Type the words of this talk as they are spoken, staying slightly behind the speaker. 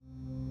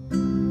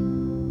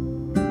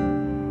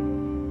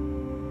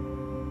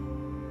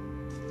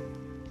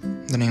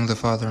In the name of the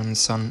Father, and the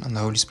Son, and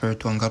the Holy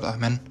Spirit, one God,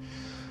 Amen.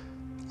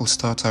 We'll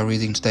start our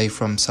reading today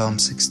from Psalm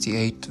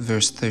 68,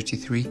 verse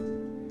 33.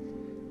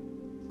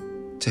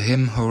 To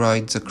him who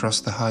rides across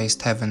the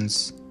highest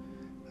heavens,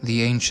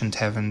 the ancient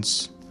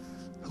heavens,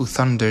 who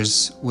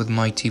thunders with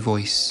mighty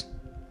voice.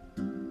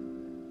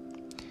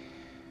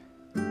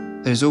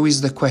 There's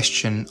always the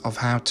question of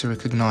how to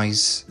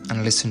recognize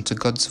and listen to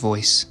God's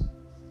voice.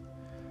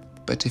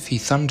 But if he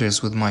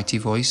thunders with mighty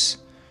voice,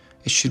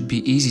 it should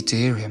be easy to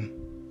hear him,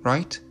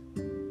 right?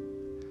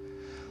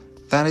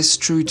 That is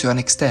true to an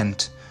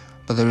extent,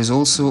 but there is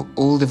also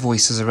all the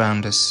voices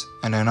around us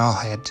and in our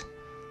head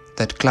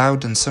that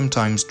cloud and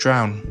sometimes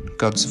drown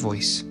God's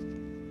voice.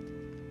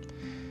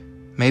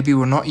 Maybe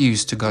we're not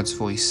used to God's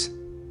voice,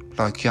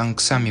 like young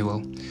Samuel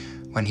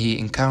when he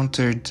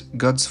encountered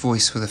God's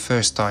voice for the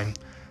first time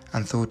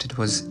and thought it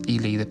was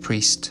Eli the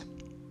priest.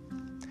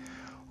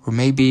 Or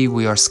maybe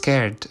we are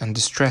scared and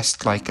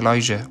distressed like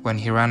Elijah when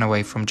he ran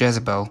away from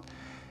Jezebel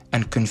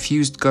and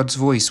confused God's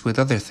voice with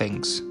other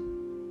things.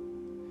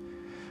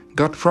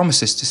 God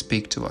promises to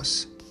speak to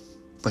us,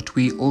 but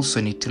we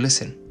also need to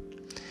listen.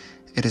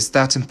 It is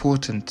that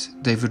important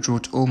David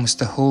wrote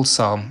almost a whole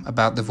psalm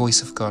about the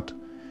voice of God,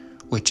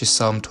 which is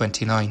Psalm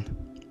 29.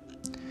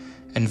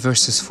 In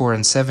verses 4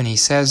 and 7 he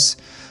says,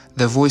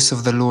 "The voice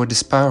of the Lord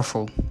is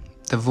powerful,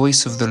 the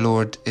voice of the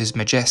Lord is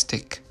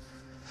majestic,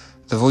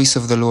 the voice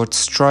of the Lord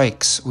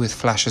strikes with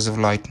flashes of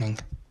lightning."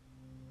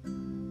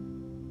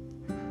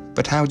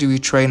 But how do we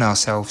train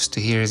ourselves to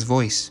hear his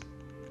voice?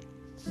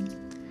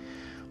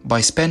 By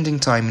spending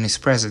time in his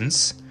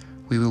presence,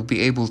 we will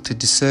be able to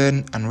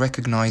discern and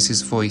recognize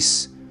his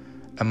voice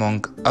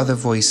among other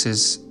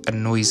voices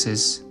and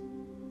noises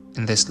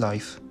in this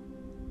life.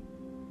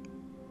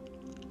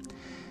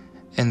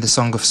 In the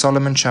Song of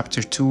Solomon,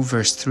 chapter 2,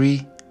 verse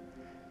 3,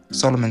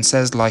 Solomon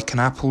says, "Like an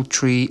apple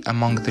tree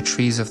among the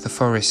trees of the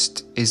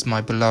forest is my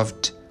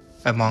beloved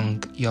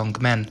among young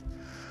men.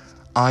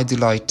 I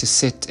delight to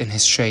sit in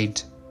his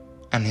shade,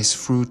 and his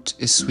fruit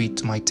is sweet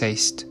to my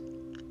taste."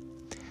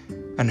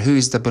 And who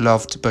is the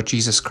beloved but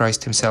Jesus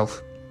Christ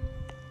himself?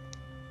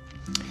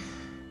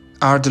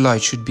 Our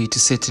delight should be to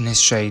sit in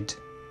his shade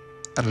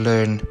and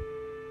learn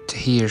to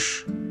hear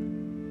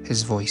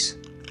his voice.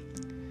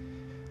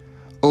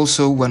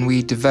 Also, when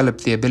we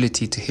develop the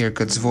ability to hear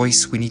God's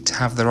voice, we need to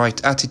have the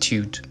right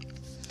attitude.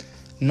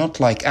 Not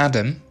like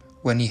Adam,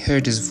 when he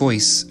heard his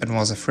voice and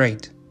was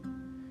afraid.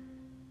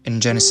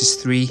 In Genesis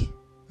 3,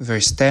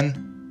 verse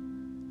 10,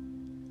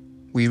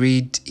 we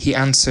read, "He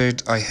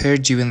answered, I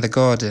heard you in the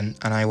garden,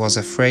 and I was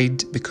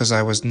afraid because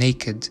I was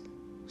naked,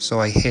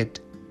 so I hid."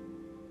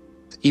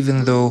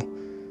 Even though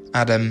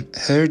Adam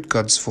heard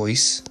God's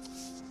voice,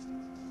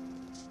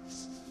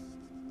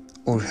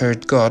 or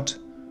heard God,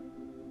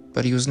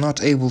 but he was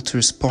not able to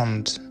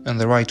respond in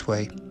the right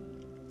way.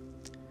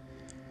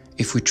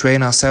 If we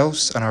train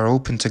ourselves and are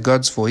open to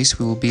God's voice,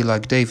 we will be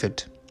like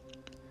David.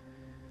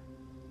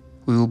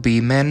 We will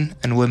be men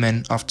and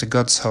women after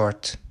God's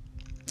heart.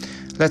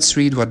 Let's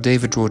read what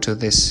David wrote of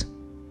this.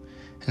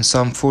 In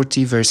Psalm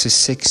 40, verses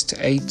 6 to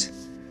 8,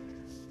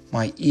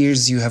 "My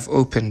ears you have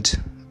opened.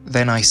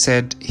 Then I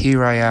said,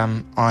 Here I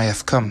am, I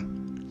have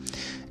come.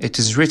 It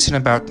is written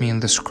about me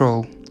in the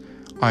scroll.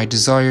 I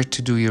desire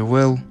to do your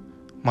will.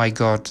 My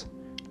God,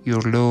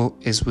 your law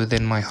is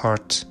within my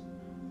heart."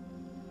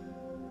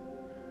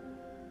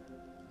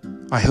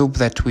 I hope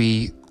that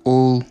we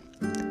all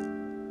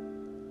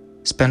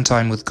spend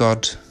time with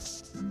God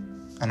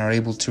and are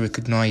able to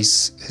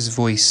recognize his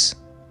voice.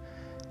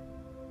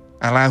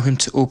 Allow him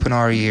to open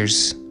our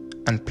ears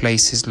and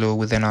place his law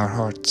within our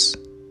hearts.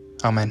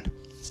 Amen.